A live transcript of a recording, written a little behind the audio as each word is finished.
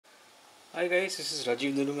Hi guys, this is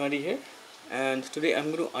Rajiv Nedungadi here, and today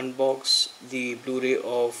I'm going to unbox the Blu-ray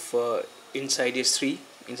of Insidious 3,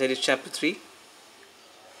 Insidious Chapter 3.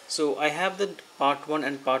 So I have the part 1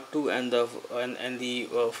 and part 2 and the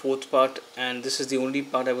fourth part, and this is the only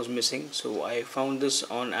part I was missing. So I found this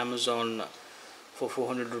on Amazon for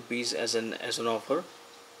 400 rupees as an offer.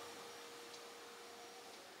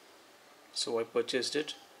 So I purchased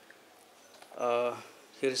it. Uh,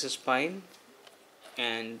 Here is the spine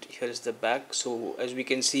and here is the back. So as we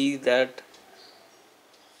can see that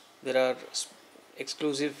there are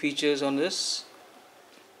exclusive features on this.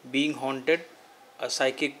 Being haunted, a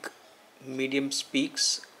psychic medium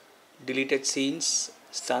speaks, deleted scenes,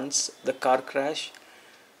 stunts, the car crash,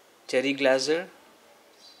 cherry glazer,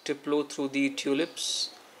 tiplow through the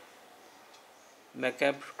tulips,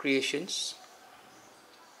 macabre creations.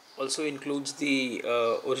 Also includes the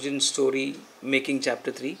origin story making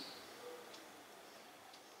chapter 3.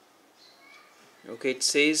 Okay, it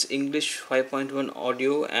says English 5.1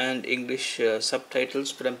 audio and English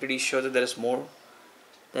subtitles, but I'm pretty sure that there is more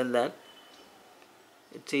than that.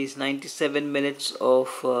 It says 97 minutes of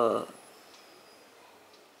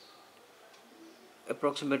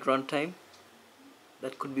approximate runtime.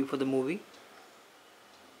 That could be for the movie,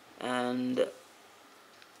 and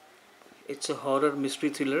it's a horror mystery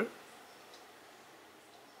thriller.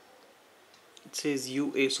 It says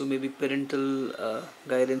UA, so maybe parental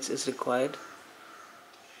guidance is required.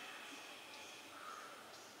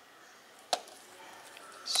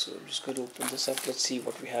 So I'm just going to open this up. Let's see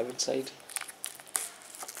what we have inside.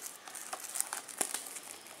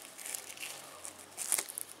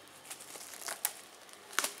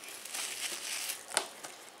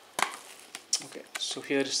 Okay, so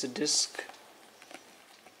here is the disc.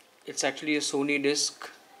 It's actually a Sony disc.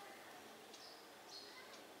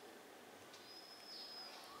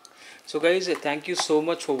 So guys, thank you so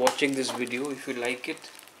much for watching this video. If you like it,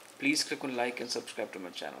 please click on like and subscribe to my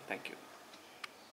channel. Thank you.